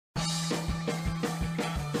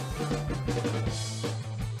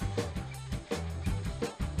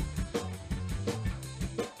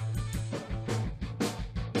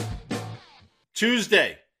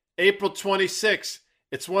Tuesday, April 26th.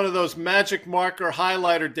 It's one of those magic marker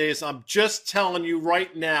highlighter days. I'm just telling you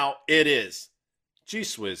right now, it is. G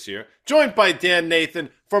Swizz here, joined by Dan Nathan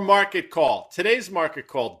for Market Call. Today's Market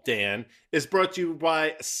Call, Dan, is brought to you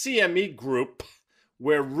by CME Group,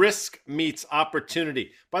 where risk meets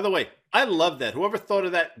opportunity. By the way, I love that. Whoever thought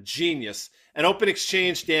of that, genius. An open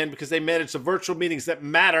exchange, Dan, because they manage the virtual meetings that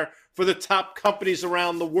matter for the top companies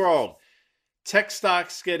around the world. Tech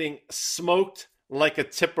stocks getting smoked like a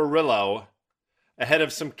tipperillo ahead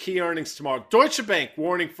of some key earnings tomorrow. Deutsche Bank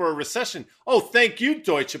warning for a recession. Oh, thank you,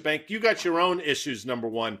 Deutsche Bank. You got your own issues, number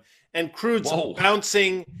one. And crude's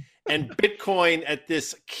bouncing, and Bitcoin at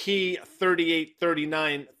this key 38,000,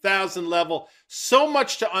 39,000 level. So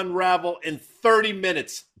much to unravel in 30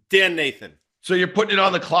 minutes. Dan Nathan. So you're putting it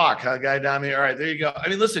on the clock, huh, Guy Dami? All right, there you go. I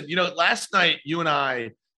mean, listen, last night you and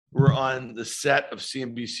I were on the set of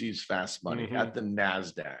CNBC's Fast Money at the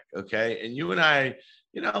NASDAQ, okay? And you and I,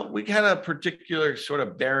 we had a particular sort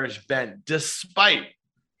of bearish bent despite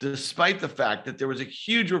the fact that there was a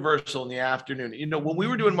huge reversal in the afternoon. When we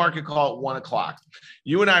were doing Market Call at 1 o'clock,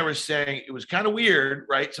 you and I were saying it was kind of weird,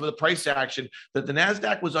 right? Some of the price action that the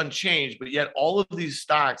NASDAQ was unchanged, but yet all of these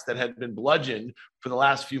stocks that had been bludgeoned for the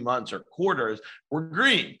last few months or quarters were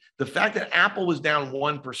green. The fact that Apple was down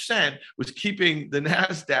 1% was keeping the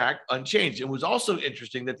NASDAQ unchanged. It was also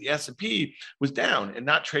interesting that the S&P was down and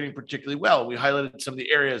not trading particularly well. We highlighted some of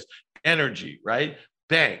the areas, energy, right?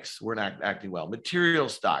 Banks were not acting well, material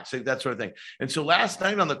stocks, that sort of thing. And so last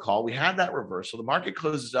night on the call, we had that reversal. The market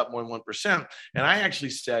closes up more than 1%. And I actually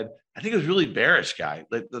said, I think it was really bearish, Guy.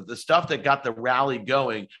 Like the stuff that got the rally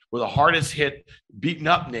going were the hardest hit, beaten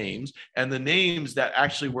up names, and the names that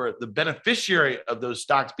actually were the beneficiary of those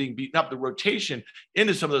stocks being beaten up, the rotation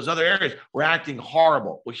into some of those other areas were acting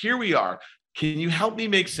horrible. Well, here we are. Can you help me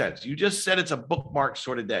make sense? You just said it's a bookmark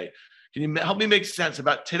sort of day. Can you help me make sense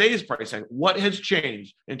about today's pricing? What has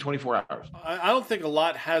changed in 24 hours? I don't think a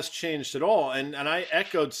lot has changed at all. And I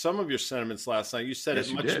echoed some of your sentiments last night. You said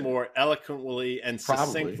it much more eloquently and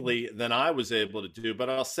succinctly than I was able to do. But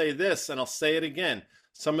I'll say this, and I'll say it again.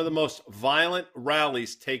 Some of the most violent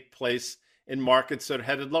rallies take place in markets that are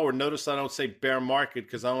headed lower. Notice I don't say bear market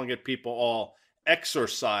because I don't get people all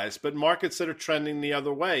exorcised, but markets that are trending the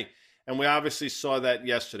other way. And we obviously saw that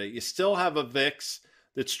yesterday. You still have a VIX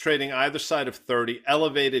that's trading either side of 30,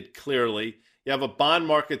 elevated clearly. You have a bond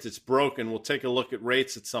market that's broken. We'll take a look at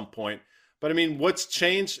rates at some point. But I mean, what's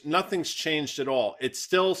changed? Nothing's changed at all. It's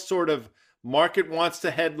still sort of market wants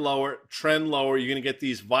to head lower, trend lower. You're going to get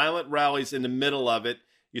these violent rallies in the middle of it.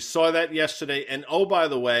 You saw that yesterday. And oh, by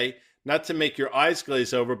the way, not to make your eyes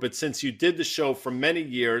glaze over, but since you did the show for many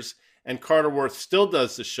years and Carter Worth still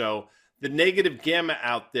does the show, the negative gamma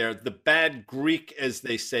out there, the bad Greek, as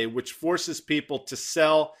they say, which forces people to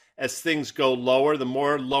sell as things go lower. The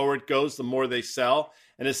more lower it goes, the more they sell.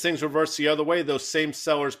 And as things reverse the other way, those same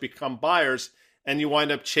sellers become buyers, and you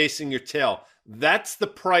wind up chasing your tail. That's the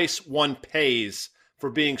price one pays for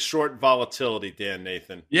being short volatility, Dan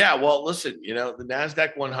Nathan. Yeah, well, listen, the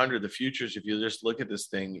NASDAQ 100, the futures, if you just look at this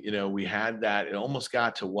thing, we had that. It almost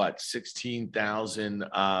got to what,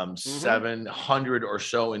 16,700 or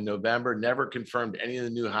so in November. Never confirmed any of the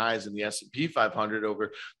new highs in the S&P 500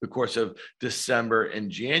 over the course of December and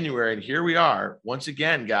January. And here we are, once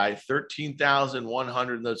again, Guy,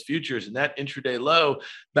 13,100 in those futures. And that intraday low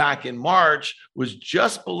back in March was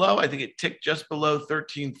just below, I think it ticked just below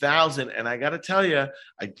 13,000. And I got to tell you,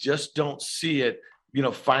 I just don't see it,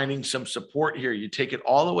 finding some support here. You take it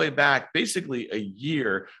all the way back, basically a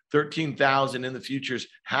year, 13,000 in the futures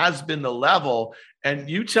has been the level. And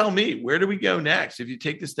you tell me, where do we go next? If you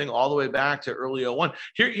take this thing all the way back to early 01,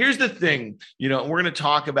 here's the thing, we're going to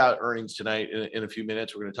talk about earnings tonight in a few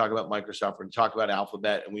minutes. We're going to talk about Microsoft. We're going to talk about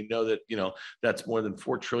Alphabet. And we know that, that's more than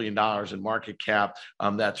 $4 trillion in market cap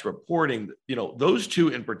that's reporting. Those two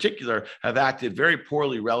in particular have acted very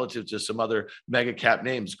poorly relative to some other mega cap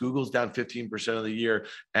names. Google's down 15% of the year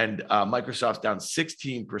and Microsoft's down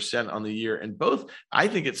 16% on the year. And both, I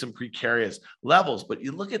think, at some precarious levels. But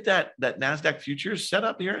you look at that NASDAQ futures set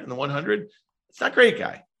up here in the 100, it's not great,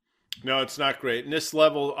 Guy. No, it's not great. And this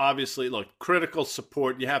level, obviously, look, critical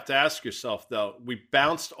support. You have to ask yourself, though, we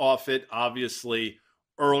bounced off it, obviously,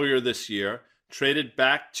 earlier this year, traded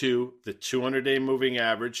back to the 200-day moving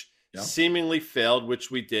average, seemingly failed,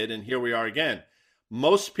 which we did, and here we are again.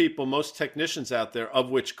 Most people, most technicians out there, of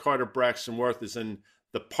which Carter Braxton Worth is in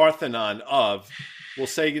the Parthenon of, will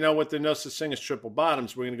say, you know what, there's no such thing as triple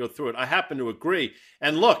bottoms. We're going to go through it. I happen to agree.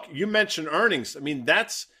 And look, you mentioned earnings. I mean,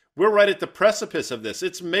 we're right at the precipice of this.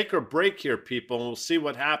 It's make or break here, people. And we'll see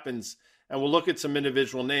what happens. And we'll look at some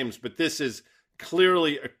individual names. But this is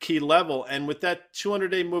clearly a key level. And with that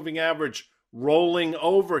 200-day moving average rolling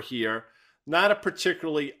over here, not a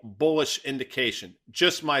particularly bullish indication,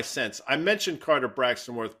 just my sense. I mentioned Carter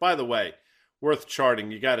Braxton Worth. By the way, worth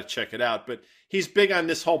charting. You got to check it out. But he's big on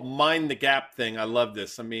this whole mind the gap thing. I love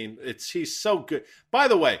this. I mean, he's so good. By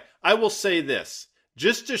the way, I will say this,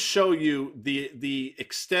 just to show you the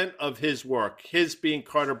extent of his work, his being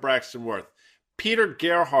Carter Braxton Worth. Peter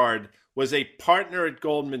Gerhard was a partner at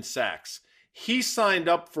Goldman Sachs. He signed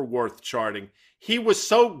up for Worth charting. He was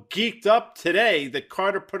so geeked up today that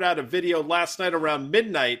Carter put out a video last night around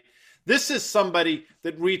midnight. This is somebody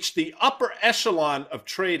that reached the upper echelon of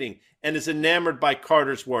trading and is enamored by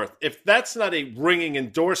Carter's Worth. If that's not a ringing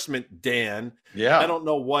endorsement, Dan, I don't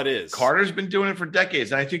know what is. Carter's been doing it for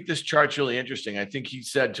decades. And I think this chart's really interesting. I think he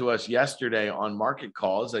said to us yesterday on market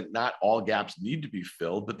calls that not all gaps need to be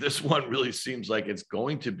filled, but this one really seems like it's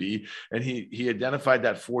going to be. And he identified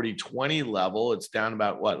that 40-20 level. It's down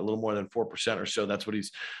about a little more than 4% or so. That's what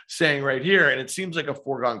he's saying right here. And it seems like a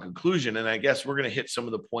foregone conclusion. And I guess we're going to hit some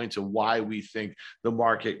of the points of why we think the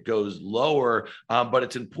market goes lower. But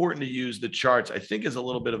it's important to use the charts, I think, as a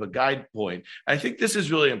little bit of a guide point. I think this is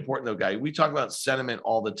really important, though, Guy. We talk about sentiment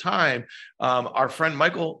all the time. Our friend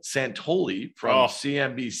Michael Santoli from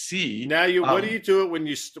CNBC. Now, what do you do it when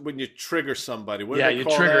you trigger somebody? What you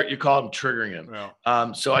trigger. You call him triggering him.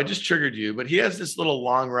 Yeah. So I just triggered you, but he has this little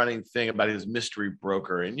long running thing about his mystery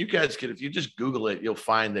broker, and you guys can, if you just Google it, you'll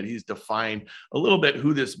find that he's defined a little bit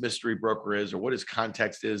who this mystery broker is, or what his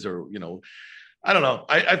context is, or I don't know.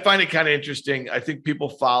 I find it kind of interesting. I think people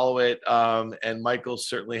follow it. And Michael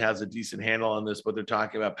certainly has a decent handle on this, but they're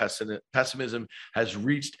talking about pessimism has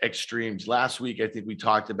reached extremes. Last week, I think we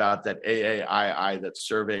talked about that AAII, that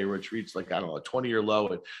survey, which reached a 20-year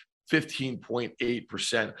low at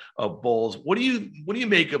 15.8% of bulls. What do you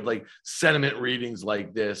make of sentiment readings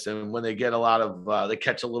like this? And when they get a lot of, they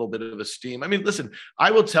catch a little bit of a steam. I mean, listen,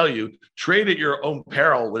 I will tell you, trade at your own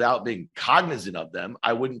peril without being cognizant of them.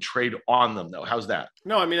 I wouldn't trade on them though. How's that?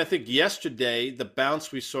 No, I mean, I think yesterday, the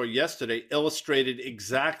bounce we saw yesterday illustrated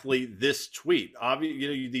exactly this tweet.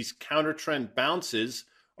 Obviously, these counter trend bounces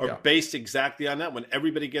are based exactly on that. When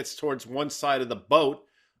everybody gets towards one side of the boat,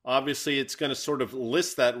 obviously, it's going to sort of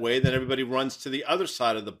list that way. Then everybody runs to the other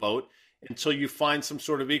side of the boat until you find some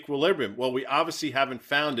sort of equilibrium. Well, we obviously haven't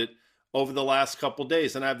found it over the last couple of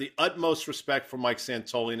days. And I have the utmost respect for Mike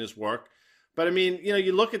Santoli and his work. But I mean,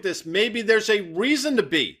 you look at this, maybe there's a reason to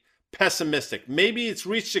be pessimistic. Maybe it's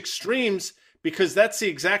reached extremes because that's the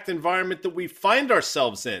exact environment that we find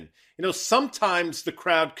ourselves in. Sometimes the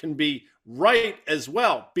crowd can be right as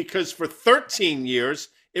well, because for 13 years,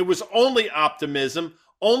 it was only optimism,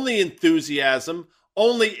 only enthusiasm,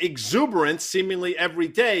 only exuberance seemingly every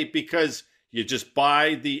day, because you just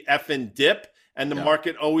buy the effing dip and the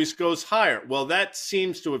market always goes higher. Well, that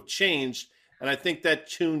seems to have changed. And I think that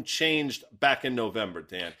tune changed back in November,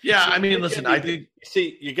 Dan. Yeah, I mean, listen, I think...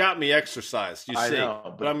 See, you got me exercised, you see. I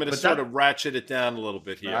know, but I'm going to sort of ratchet it down a little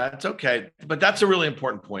bit here. That's okay. But that's a really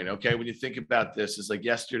important point, okay? When you think about this, it's like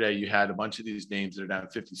yesterday you had a bunch of these names that are down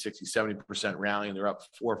 50, 60, 70% rallying. They're up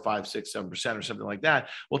 4, 5, 6, 7% or something like that.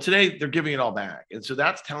 Well, today they're giving it all back. And so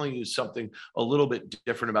that's telling you something a little bit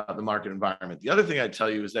different about the market environment. The other thing I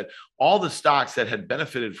tell you is that all the stocks that had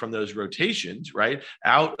benefited from those rotations, right,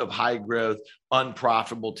 out of high growth,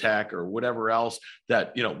 unprofitable tech or whatever else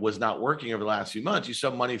that was not working over the last few months, you saw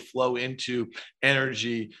money flow into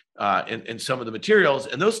energy and some of the materials,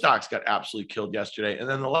 and those stocks got absolutely killed yesterday. And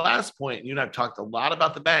then the last point, you and I've talked a lot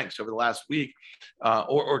about the banks over the last week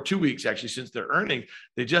or 2 weeks actually since they're earning.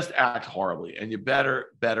 They just act horribly, and you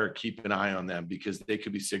better keep an eye on them because they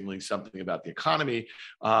could be signaling something about the economy.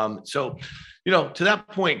 So to that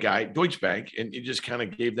point, Guy, Deutsche Bank, and you just kind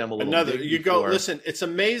of gave them a little listen, it's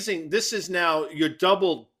amazing. This is now you're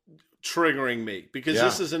double triggering me because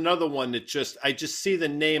this is another one that I just see the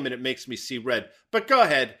name and it makes me see red. But go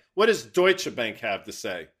ahead. What does Deutsche Bank have to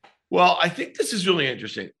say? Well, I think this is really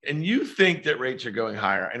interesting. And you think that rates are going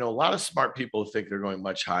higher. I know a lot of smart people think they're going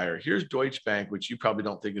much higher. Here's Deutsche Bank, which you probably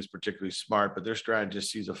don't think is particularly smart, but their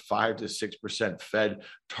strategist sees a 5 to 6% Fed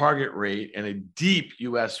target rate and a deep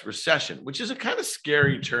U.S. recession, which is a kind of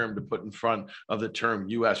scary term to put in front of the term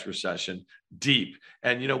U.S. recession, deep.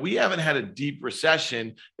 And, we haven't had a deep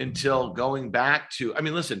recession until going back to,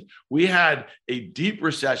 listen, we had a deep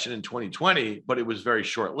recession in 2020, but it was very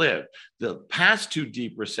short-lived. The past two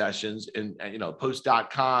deep recessions in,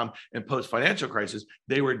 post.com and post-financial crisis,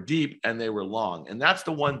 they were deep and they were long. And that's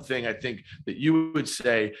the one thing I think that you would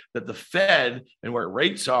say that the Fed and where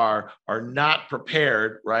rates are not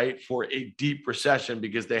prepared, right, for a deep recession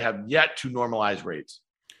because they have yet to normalize rates.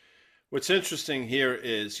 What's interesting here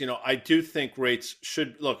is, I do think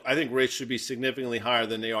I think rates should be significantly higher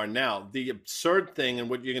than they are now. The absurd thing, and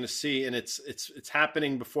what you're going to see, and it's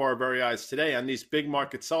happening before our very eyes today on these big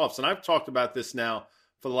market sell-offs, and I've talked about this now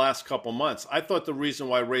for the last couple months. I thought the reason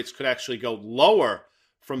why rates could actually go lower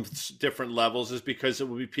from different levels is because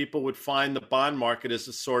people would find the bond market as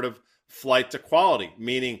a sort of flight to quality,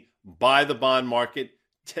 meaning buy the bond market,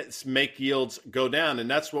 make yields go down,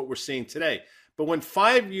 and that's what we're seeing today. But when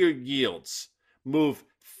 5-year yields move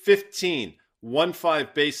 15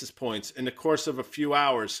 basis points in the course of a few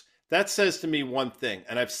hours, that says to me one thing,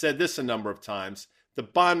 and I've said this a number of times: the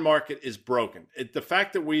bond market is broken. The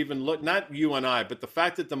fact that we even look, not you and I, but the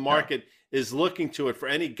fact that the market is looking to it for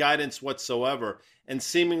any guidance whatsoever and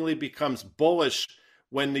seemingly becomes bullish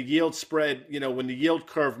when the yield spread, when the yield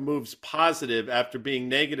curve moves positive after being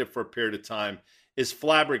negative for a period of time, is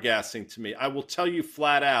flabbergasting to me. I will tell you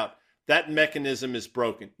flat out, that mechanism is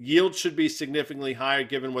broken. Yield should be significantly higher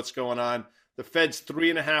given what's going on. The Fed's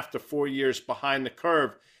 3.5 to 4 years behind the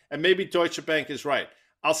curve, and maybe Deutsche Bank is right.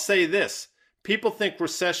 I'll say this. People think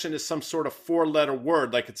recession is some sort of 4-letter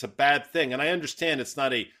word, like it's a bad thing. And I understand it's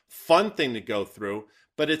not a fun thing to go through,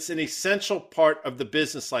 but it's an essential part of the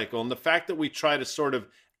business cycle. And the fact that we try to sort of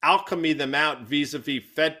alchemy them out vis-a-vis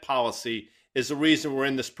Fed policy is the reason we're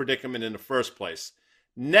in this predicament in the first place.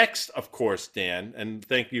 Next, of course, Dan, and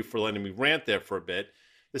thank you for letting me rant there for a bit,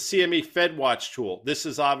 the CME Fed Watch tool. This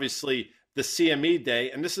is obviously the CME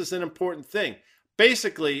day, and this is an important thing.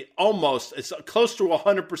 Basically, almost as close to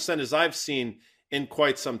 100% as I've seen in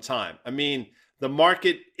quite some time. I mean, the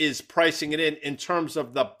market is pricing it in terms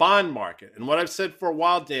of the bond market. And what I've said for a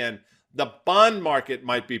while, Dan, the bond market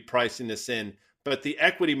might be pricing this in, but the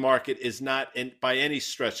equity market is not by any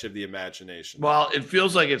stretch of the imagination. Well, it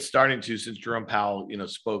feels like it's starting to, since Jerome Powell,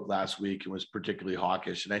 spoke last week and was particularly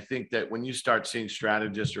hawkish. And I think that when you start seeing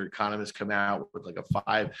strategists or economists come out with like a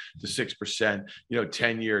 5 to 6%,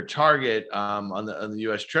 10-year target on the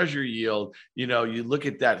U.S. Treasury yield, you look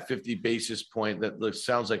at that 50 basis point that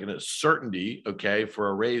sounds like a certainty, okay, for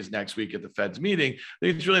a raise next week at the Fed's meeting. I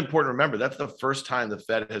think it's really important to remember that's the first time the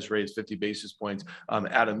Fed has raised 50 basis points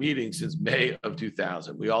at a meeting since May of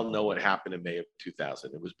 2000. We all know what happened in May of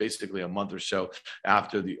 2000. It was basically a month or so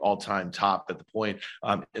after the all-time top at the point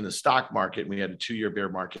in the stock market. We had a 2-year bear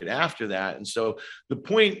market after that. And so the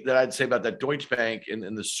point that I'd say about that Deutsche Bank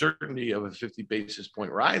and the certainty of a 50 basis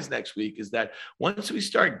point rise next week is that once we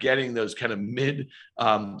start getting those kind of mid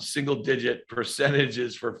single digit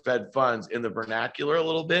percentages for Fed funds in the vernacular a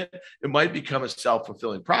little bit, it might become a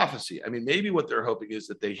self-fulfilling prophecy. I mean, maybe what they're hoping is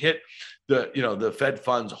that they hit the Fed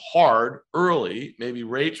funds hard early, maybe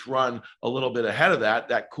rates run a little bit ahead of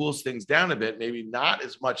that cools things down a bit, maybe not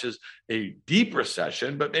as much as a deep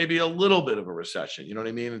recession, but maybe a little bit of a recession. You know what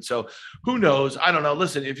I mean? And so who knows? I don't know.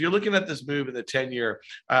 Listen, if you're looking at this move in the 10-year,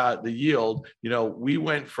 the yield, we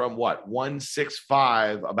went from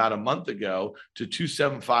 165 about a month ago to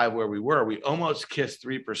 275 where we were. We almost kissed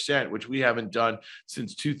 3%, which we haven't done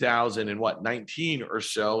since 2019 or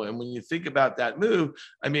so. And when you think about that move,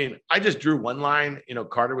 I mean, I just drew one line.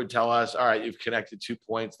 Carter would tell us, all right, you've connected 2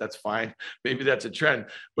 points. That's fine. Maybe that's a trend.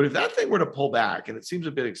 But if that thing were to pull back, and it seems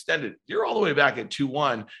a bit extended, you're all the way back at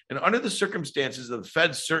 2.1. And under the circumstances of the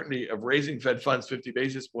Fed's certainty of raising Fed funds 50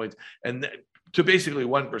 basis points and to basically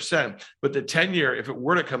 1%, but the 10-year, if it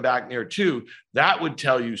were to come back near 2, that would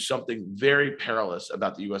tell you something very perilous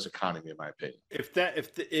about the U.S. economy, in my opinion.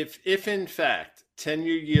 If in fact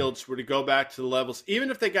 10-year yields were to go back to the levels, even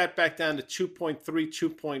if they got back down to 2.3,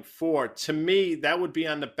 2.4, to me that would be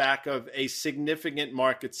on the back of a significant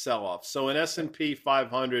market sell-off. So an S&P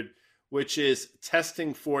 500, which is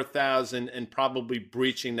testing 4,000 and probably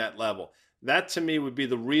breaching that level, that to me would be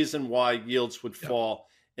the reason why yields would fall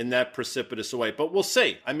in that precipitous way. But we'll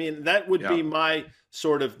see. I mean, that would be my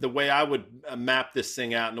sort of the way I would map this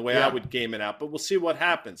thing out and the way I would game it out. But we'll see what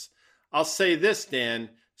happens. I'll say this, Dan,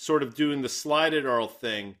 sort of doing the slide it Earl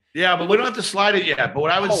thing. Yeah, but we don't have to slide it yet. But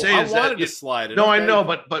what I would say is I wanted to slide it. No, okay. I know,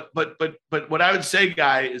 but what I would say,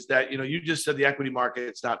 Guy, is that you just said the equity market,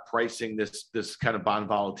 it's not pricing this kind of bond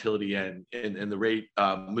volatility and the rate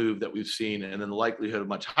move that we've seen, and then the likelihood of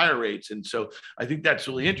much higher rates. And so I think that's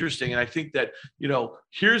really interesting. And I think that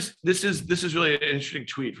this is really an interesting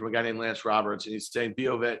tweet from a guy named Lance Roberts, and he's saying B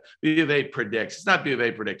of A predicts. It's not B of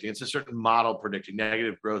A predicting. It's a certain model predicting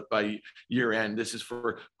negative growth by year end. This is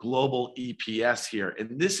for global EPS here,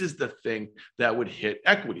 and this this is the thing that would hit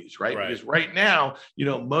equities, right? Because right now,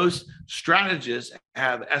 most strategists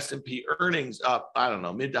have S&P earnings up, I don't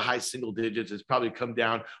know, mid to high single digits. It's probably come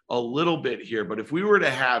down a little bit here. But if we were to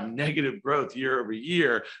have negative growth year over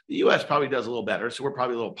year, the US probably does a little better. So we're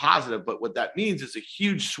probably a little positive. But what that means is a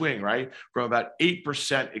huge swing, right? From about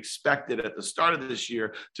 8% expected at the start of this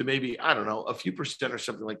year to maybe, I don't know, a few percent or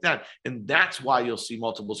something like that. And that's why you'll see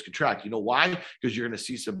multiples contract. You know why? Because you're going to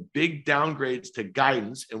see some big downgrades to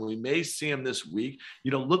guidance. And we may see them this week.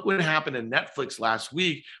 Look what happened in Netflix last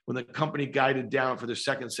week when the company guided down for their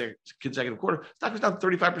second consecutive quarter. Stock was down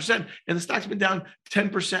 35%. And the stock's been down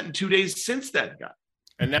 10% in 2 days since then, guys.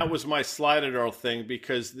 And that was my slided Earl thing,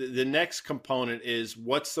 because the next component is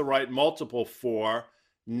what's the right multiple for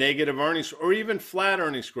negative earnings or even flat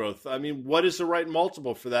earnings growth? I mean, what is the right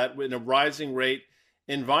multiple for that in a rising rate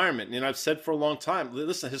environment? I've said for a long time,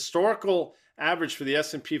 listen, historical average for the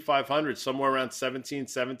S&P 500, somewhere around 17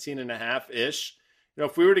 and a half-ish.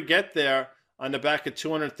 If we were to get there on the back of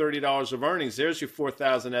 $230 of earnings, there's your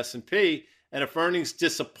 4,000 S&P. And if earnings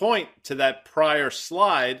disappoint to that prior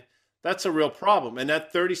slide, that's a real problem. And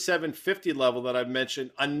that 37.50 level that I've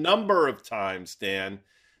mentioned a number of times, Dan,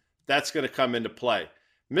 that's going to come into play.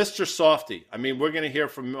 Mr. Softy, we're going to hear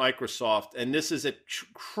from Microsoft, and this is at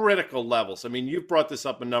critical levels. You've brought this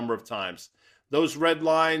up a number of times. Those red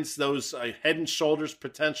lines, those head and shoulders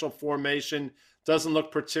potential formation doesn't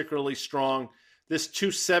look particularly strong. This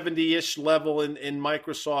 270-ish level in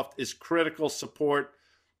Microsoft is critical support.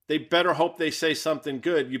 They better hope they say something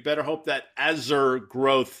good. You better hope that Azure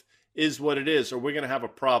growth is what it is, or we're going to have a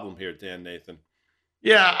problem here, Dan Nathan.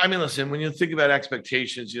 Yeah, listen, when you think about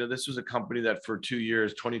expectations, this was a company that for 2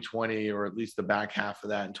 years, 2020, or at least the back half of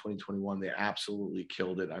that in 2021, they absolutely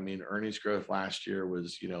killed it. Earnings growth last year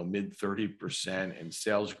was, mid 30%, and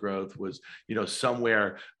sales growth was,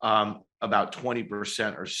 somewhere about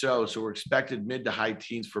 20% or so. So we're expected mid to high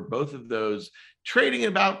teens for both of those, trading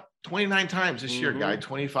about 29 times this year, guy,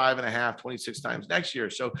 25 and a half, 26 times next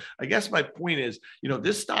year. So I guess my point is,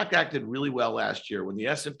 this stock acted really well last year when the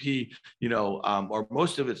S&P, or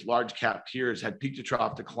most of its large cap peers had peak to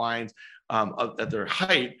trough declines at their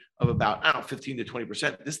height of about, 15 to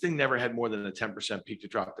 20%. This thing never had more than a 10% peak to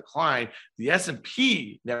drop decline. The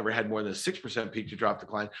S&P never had more than a 6% peak to drop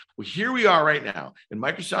decline. Well, here we are right now, and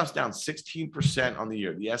Microsoft's down 16% on the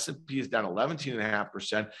year. The S&P is down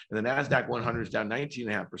 11.5%, and the NASDAQ 100 is down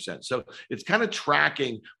 19.5%. So it's kind of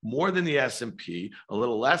tracking more than the S&P, a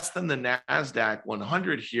little less than the NASDAQ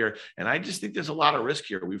 100 here. And I just think there's a lot of risk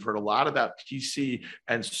here. We've heard a lot about PC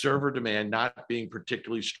and server demand not being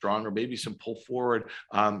particularly strong, or maybe some pull forward,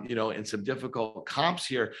 and some difficult comps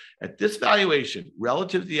here at this valuation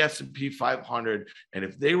relative to the S&P 500. And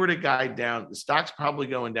if they were to guide down, the stock's probably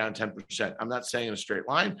going down 10%. I'm not saying in a straight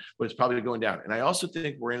line, but it's probably going down. And I also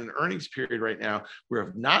think we're in an earnings period right now where,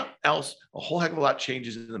 if not else, a whole heck of a lot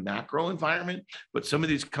changes in the macro environment, but some of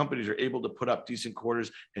these companies are able to put up decent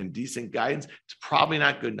quarters and decent guidance. It's probably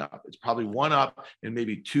not good enough. It's probably one up and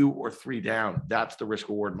maybe 2 or 3 down. That's the risk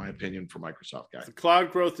reward, in my opinion, for Microsoft, guys. The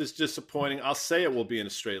cloud growth is disappointing. I'll say it will be in a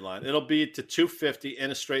straight line. It'll be to 250 in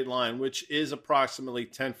a straight line, which is approximately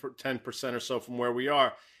 10% or so from where we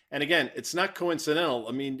are. And again, it's not coincidental.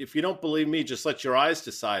 If you don't believe me, just let your eyes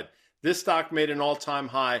decide. This stock made an all-time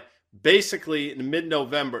high basically in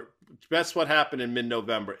mid-November. That's what happened in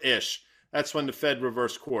mid-November-ish. That's when the Fed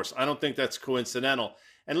reversed course. I don't think that's coincidental.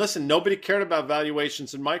 And listen, nobody cared about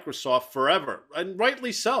valuations in Microsoft forever, and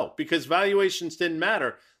rightly so, because valuations didn't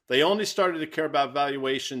matter. They only started to care about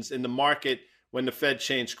valuations in the market when the Fed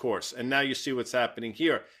changed course. And now you see what's happening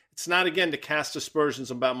here. It's not, again, to cast aspersions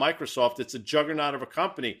about Microsoft. It's a juggernaut of a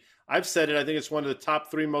company. I've said it. I think it's one of the top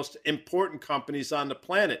 3 most important companies on the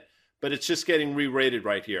planet, but it's just getting re-rated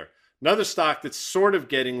right here. Another stock that's sort of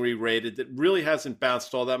getting re-rated that really hasn't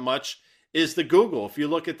bounced all that much is the Google. If you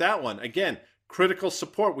look at that one, again, critical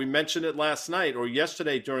support. We mentioned it last night or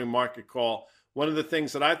yesterday during market call. One of the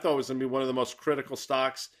things that I thought was going to be one of the most critical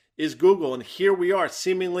stocks is Google. And here we are,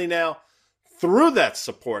 seemingly now through that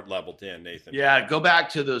support level, Dan Nathan. Yeah, go back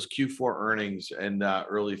to those Q4 earnings in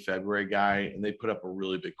early February, guy, and they put up a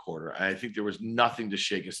really big quarter. And I think there was nothing to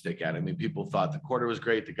shake a stick at. People thought the quarter was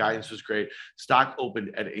great. The guidance was great. Stock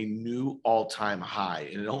opened at a new all-time high,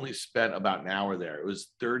 and it only spent about an hour there. It was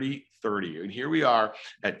 30.30. And here we are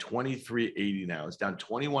at 23.80 now. It's down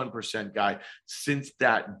 21%, guy, since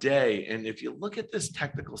that day. And if you look at this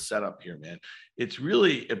technical setup here, man,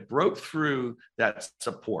 it broke through that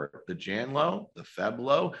support, the Jan low, low, the Feb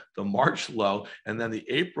low, the March low, and then the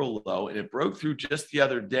April low, and it broke through just the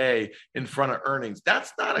other day in front of earnings.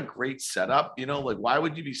 That's not a great setup. Like, why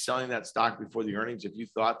would you be selling that stock before the earnings if you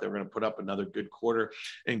thought they were going to put up another good quarter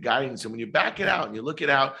in guidance? And when you back it out and you look it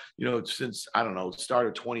out, since, I don't know, start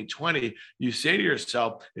of 2020, you say to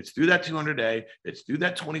yourself, it's through that 200-day, it's through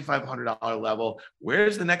that $2,500 level.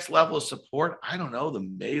 Where's the next level of support? I don't know, the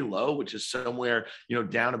May low, which is somewhere,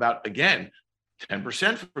 down about, again,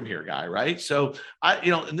 10% from here, guy, right? So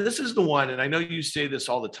and this is the one, and I know you say this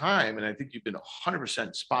all the time, and I think you've been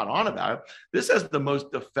 100% spot on about it. This has the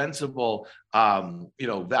most defensible,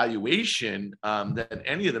 valuation than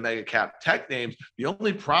any of the mega cap tech names. The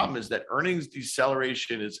only problem is that earnings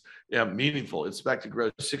deceleration is meaningful. It's expected to grow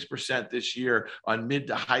 6% this year on mid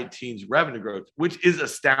to high teens revenue growth, which is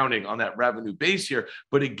astounding on that revenue base here.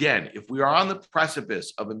 But again, if we are on the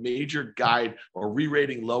precipice of a major guide or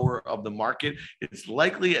re-rating lower of the market, it's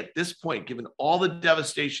likely at this point, given all the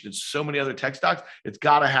devastation in so many other tech stocks, it's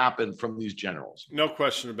got to happen from these generals. No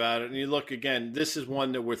question about it. And you look again, this is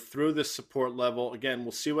one that we're through this support level. Again,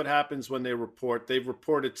 we'll see what happens when they report. They've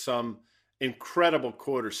reported some incredible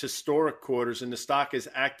quarters, historic quarters, and the stock has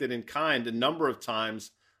acted in kind a number of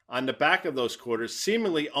times on the back of those quarters,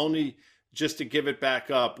 seemingly only just to give it back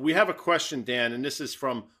up. We have a question, Dan, and this is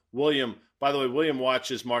from William. By the way, William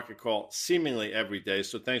watches Market Call seemingly every day,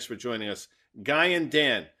 so thanks for joining us. Guy and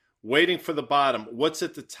Dan, waiting for the bottom. What's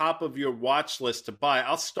at the top of your watch list to buy?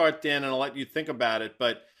 I'll start, Dan, and I'll let you think about it.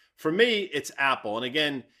 But for me, it's Apple. And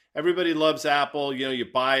again, everybody loves Apple. You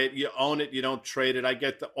buy it, you own it, you don't trade it. I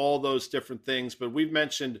get all those different things. But we've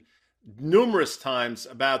mentioned numerous times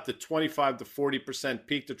about the 25 to 40%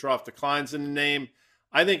 peak to trough declines in the name.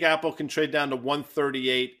 I think Apple can trade down to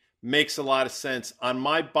 138. Makes a lot of sense. On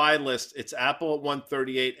my buy list, it's Apple at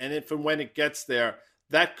 138. And if and when it gets there,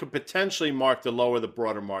 that could potentially mark the low of the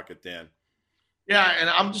broader market, Dan. Yeah, and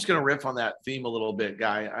I'm just going to riff on that theme a little bit,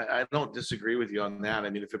 Guy. I don't disagree with you on that. I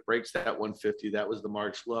mean, if it breaks that 150, that was the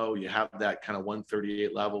March low. You have that kind of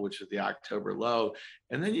 138 level, which is the October low.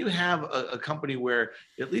 And then you have a company where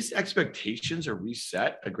at least expectations are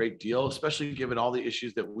reset a great deal, especially given all the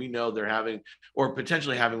issues that we know they're having or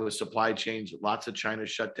potentially having with supply chains, lots of China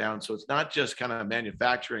shut down. So it's not just kind of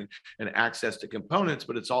manufacturing and access to components,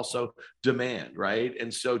 but it's also demand, right?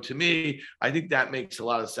 And so to me, I think that makes a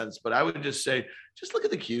lot of sense. But I would just say, just look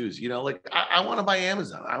at the cues, I want to buy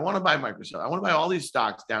Amazon. I want to buy Microsoft. I want to buy all these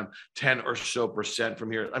stocks down 10 or so %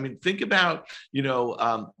 from here. I mean, think about,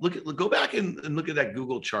 go back and look at that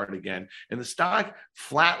Google chart again. And the stock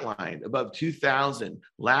flatlined above 2000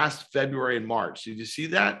 last February and March. Did you see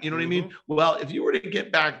that? You know what I mean? Well, if you were to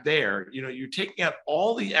get back there, you're taking out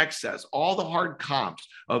all the excess, all the hard comps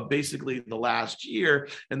of basically the last year.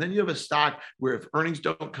 And then you have a stock where if earnings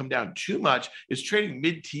don't come down too much, it's trading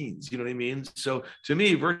mid-teens. You know what I mean? So to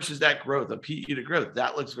me, versus that growth, a PE to growth,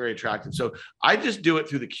 that looks very attractive. So I just do it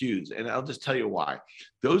through the cues, and I'll just tell you why.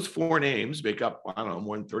 Those four names make up, I don't know,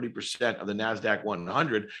 more than 30% of the NASDAQ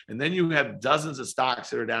 100. And then you have dozens of stocks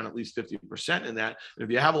that are down at least 50% in that. And if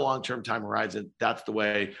you have a long-term time horizon, that's the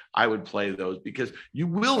way I would play those, because you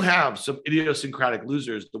will have some idiosyncratic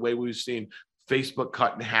losers the way we've seen Facebook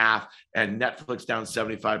cut in half and Netflix down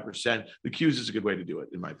 75%. The cues is a good way to do it,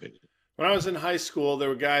 in my opinion. When I was in high school, there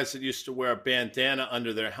were guys that used to wear a bandana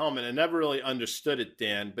under their helmet. I never really understood it,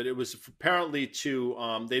 Dan, but it was apparently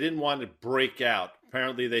they didn't want to break out.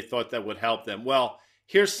 Apparently they thought that would help them. Well,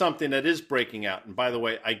 here's something that is breaking out. And by the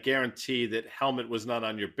way, I guarantee that helmet was not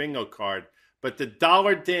on your bingo card, but the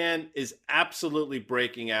dollar, Dan, is absolutely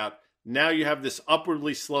breaking out. Now you have this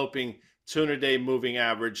upwardly sloping 200-day moving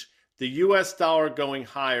average. The U.S. dollar going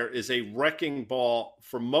higher is a wrecking ball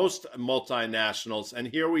for most multinationals. And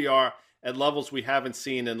here we are at levels we haven't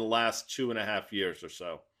seen in the last 2.5 years or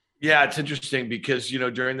so. Yeah, it's interesting because,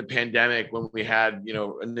 during the pandemic, when we had,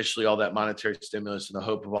 initially all that monetary stimulus and the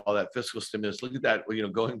hope of all that fiscal stimulus, look at that,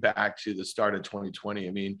 going back to the start of 2020.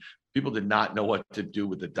 I mean, people did not know what to do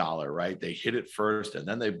with the dollar, right? They hit it first and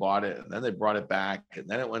then they bought it and then they brought it back and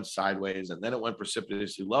then it went sideways and then it went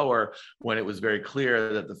precipitously lower when it was very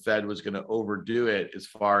clear that the Fed was going to overdo it as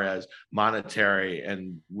far as monetary,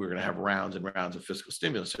 and we're going to have rounds and rounds of fiscal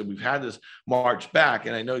stimulus. So we've had this march back,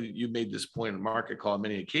 and I know you made this point in Market Call on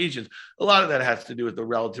many occasions. A lot of that has to do with the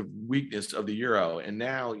relative weakness of the euro. And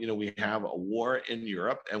now, we have a war in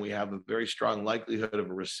Europe and we have a very strong likelihood of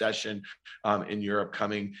a recession in Europe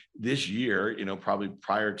coming this year, probably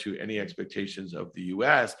prior to any expectations of the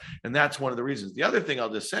US. And that's one of the reasons. The other thing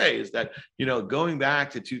I'll just say is that, going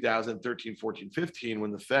back to 2013, 14, 15,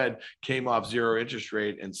 when the Fed came off zero interest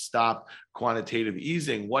rate and stopped quantitative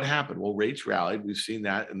easing, what happened? Well, rates rallied. We've seen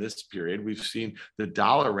that in this period. We've seen the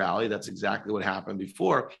dollar rally. That's exactly what happened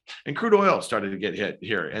before. And crude oil started to get hit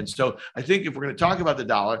here. And so I think if we're going to talk about the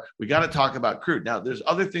dollar, we got to talk about crude. Now, there's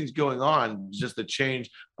other things going on, just the change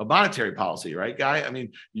of monetary policy, right, Guy? I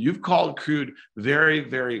mean, you've called crude very,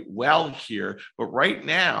 very well here. But right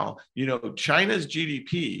now, China's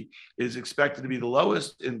GDP is expected to be the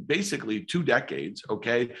lowest in basically 2 decades,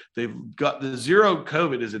 okay? They've got the zero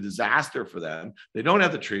COVID is a disaster for them. They don't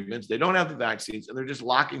have the treatments, they don't have the vaccines, and they're just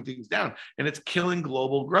locking things down. And it's killing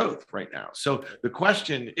global growth right now. So the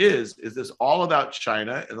question is this all about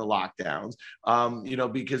China and the lockdowns?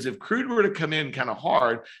 Because if crude were to come in kind of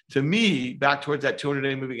hard, to me, back towards that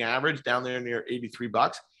 200-day moving average down there near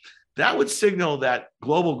 $83, that would signal that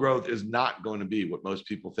global growth is not going to be what most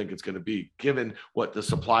people think it's going to be, given what the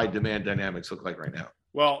supply-demand dynamics look like right now.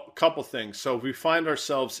 Well, a couple things. So we find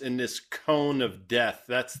ourselves in this cone of death.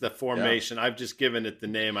 That's the formation. Yeah. I've just given it the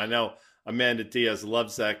name. I know Amanda Diaz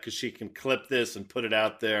loves that because she can clip this and put it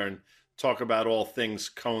out there and talk about all things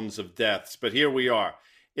cones of deaths. But here we are.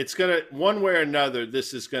 It's going to, one way or another,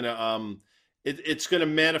 this is going to it's going to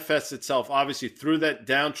manifest itself, obviously, through that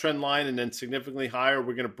downtrend line and then significantly higher.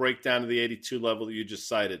 We're going to break down to the 82 level that you just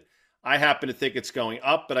cited. I happen to think it's going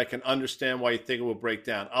up, but I can understand why you think it will break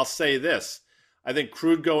down. I'll say this. I think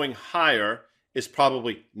crude going higher is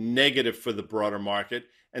probably negative for the broader market.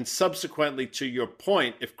 And subsequently, to your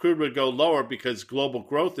point, if crude would go lower because global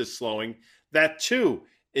growth is slowing, that too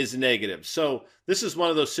is negative. So this is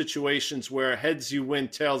one of those situations where heads you win,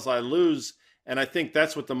 tails I lose. And I think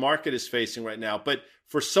that's what the market is facing right now. But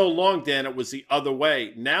for so long, Dan, it was the other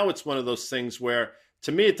way. Now it's one of those things where,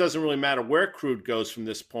 to me, it doesn't really matter where crude goes from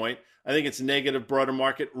this point. I think it's negative broader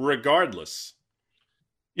market regardless.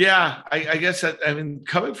 Yeah, I guess that,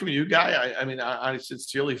 coming from you, Guy, I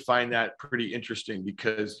sincerely find that pretty interesting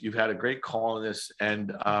because you've had a great call on this.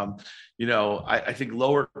 And, I think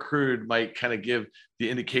lower crude might kind of give the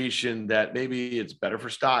indication that maybe it's better for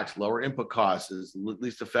stocks, lower input costs, is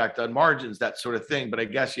least effect on margins, that sort of thing. But I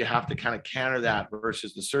guess you have to kind of counter that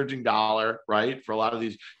versus the surging dollar, right, for a lot of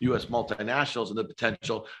these U.S. multinationals and the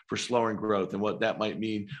potential for slowing growth and what that might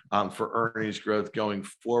mean for earnings growth going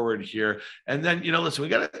forward here. And then, listen, we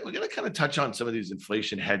got to kind of touch on some of these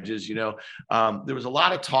inflation hedges. There was a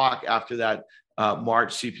lot of talk after that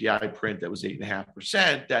March CPI print that was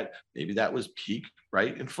 8.5%, that maybe that was peak,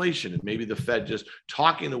 right, inflation. And maybe the Fed just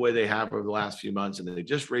talking the way they have over the last few months, and they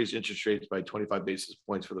just raised interest rates by 25 basis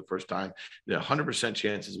points for the first time. The 100%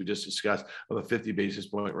 chances we just discussed of a 50 basis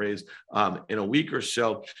point raise in a week or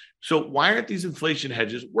so. So why aren't these inflation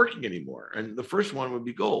hedges working anymore? And the first one would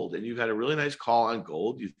be gold. And you've had a really nice call on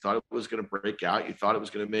gold. You thought it was going to break out. You thought it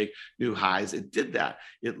was going to make new highs. It did that.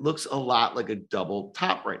 It looks a lot like a double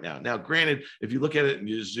top right now. Now, granted, if you look at it and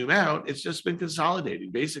you zoom out, it's just been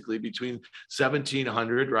consolidating basically between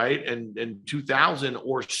 1,700, right, and 2,000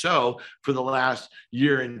 or so for the last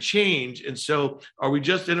year and change. And so are we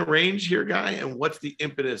just in a range here, Guy? And what's the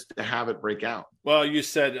impetus to have it break out? Well, you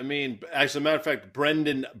said, as a matter of fact,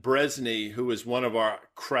 Brendan Bresney, who is one of our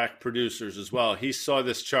crack producers as well, he saw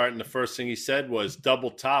this chart and the first thing he said was double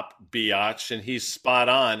top, biatch, and he's spot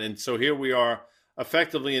on. And so here we are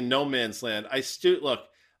effectively in no man's land. Look,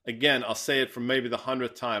 again, I'll say it for maybe the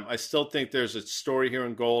 100th time. I still think there's a story here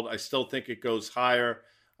in gold. I still think it goes higher.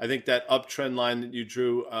 I think that uptrend line that you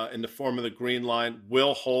drew in the form of the green line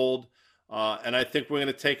will hold. And I think we're going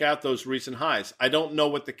to take out those recent highs. I don't know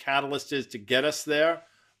what the catalyst is to get us there.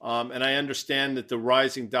 And I understand that the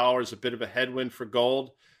rising dollar is a bit of a headwind for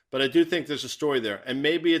gold. But I do think there's a story there. And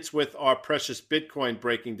maybe it's with our precious Bitcoin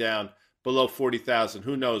breaking down below 40,000.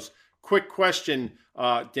 Who knows? Quick question,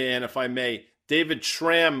 Dan, if I may. David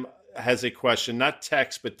Schramm has a question, not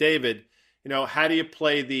text, but David, how do you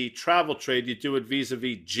play the travel trade? You do it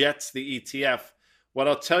vis-a-vis JETS, the ETF. What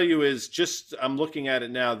I'll tell you is I'm looking at it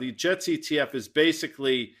now. The JETS ETF is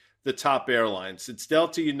basically the top airlines. It's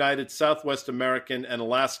Delta, United, Southwest American, and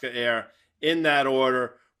Alaska Air in that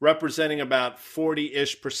order, representing about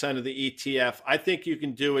 40-ish% of the ETF. I think you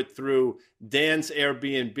can do it through Dan's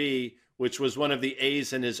Airbnb, which was one of the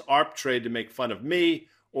A's in his ARP trade to make fun of me,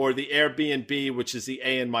 or the Airbnb, which is the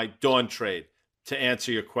A in my Dawn trade, to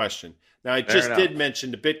answer your question. Now, I just did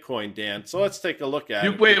mention the Bitcoin, Dan, so let's take a look at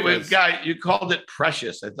it. Wait, Guy, you called it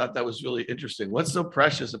precious. I thought that was really interesting. What's so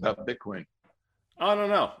precious about Bitcoin? I don't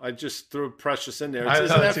know. I just threw precious in there.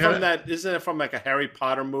 Isn't it from like a Harry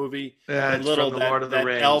Potter movie? Yeah, it's from the Lord of the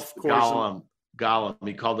Rings. Elf Gollum. Gollum.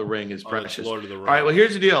 He called the ring his precious. Lord of the Rings. All right. Well,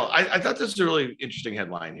 here's the deal. I thought this was a really interesting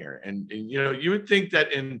headline here. And you would think that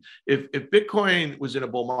if Bitcoin was in a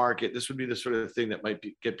bull market, this would be the sort of thing that might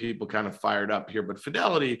get people kind of fired up here. But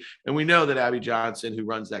Fidelity, and we know that Abby Johnson, who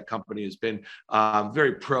runs that company, has been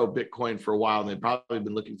very pro Bitcoin for a while. And they've probably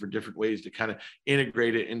been looking for different ways to kind of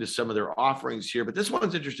integrate it into some of their offerings here. But this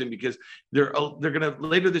one's interesting because they're going to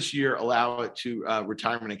later this year allow it to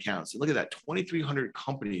retirement accounts. And look at that, 2,300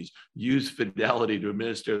 companies use Fidelity to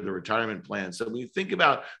administer the retirement plan. So when you think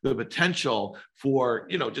about the potential for,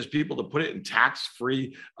 just people to put it in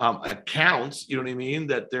tax-free accounts, you know what I mean,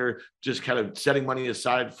 that they're just kind of setting money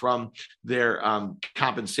aside from their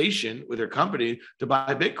compensation with their company to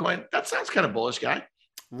buy Bitcoin, that sounds kind of bullish, guy.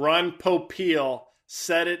 Ron Popeil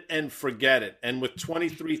set it and forget it. And with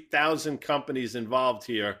 23,000 companies involved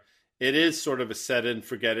here, it is sort of a set it and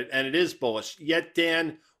forget it, and it is bullish. Yet,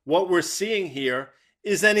 Dan, what we're seeing here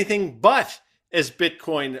is anything but as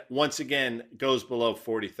Bitcoin once again goes below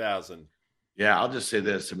 40,000. Yeah, I'll just say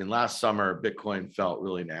this. I mean, last summer, Bitcoin felt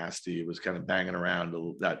really nasty. It was kind of banging around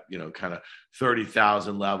that, kind of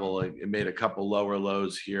 30,000 level. It made a couple lower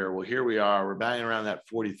lows here. Well, here we are. We're banging around that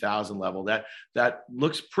 40,000 level. That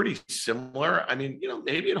looks pretty similar. I mean,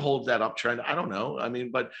 maybe it holds that uptrend. I don't know. I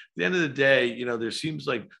mean, but at the end of the day, there seems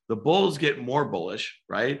like the bulls get more bullish,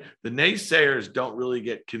 right? The naysayers don't really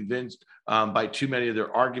get convinced by too many of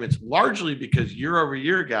their arguments, largely because year over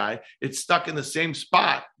year, guy, it's stuck in the same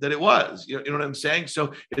spot that it was. You know what I'm saying?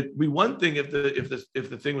 So it'd be one thing if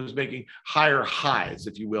the thing was making higher highs,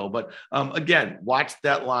 if you will. But again, watch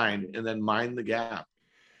that line and then mind the gap.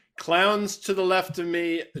 Clowns to the left of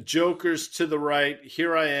me, jokers to the right.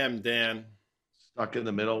 Here I am, Dan. Stuck in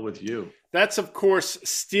the middle with you. That's, of course,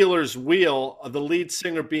 Steelers Wheel, the lead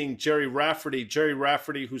singer being Jerry Rafferty. Jerry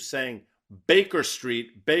Rafferty, who's saying Baker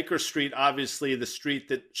Street. Baker Street, obviously the street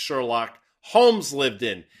that Sherlock Holmes lived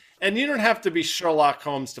in. And you don't have to be Sherlock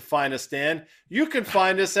Holmes to find us, Dan. You can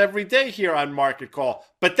find us every day here on Market Call.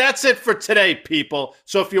 But that's it for today, people.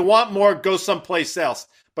 So if you want more, go someplace else.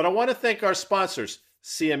 But I want to thank our sponsors,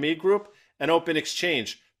 CME Group and Open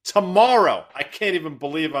Exchange. Tomorrow, I can't even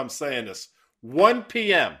believe I'm saying this, 1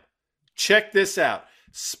 p.m., check this out.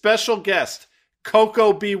 Special guest,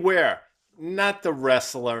 Coco Beware. Not the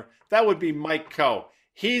wrestler. That would be Mike Coe.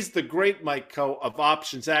 He's the great Mike Coe of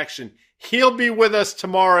Options Action. He'll be with us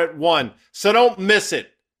tomorrow at 1, so don't miss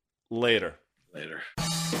it. Later. Later.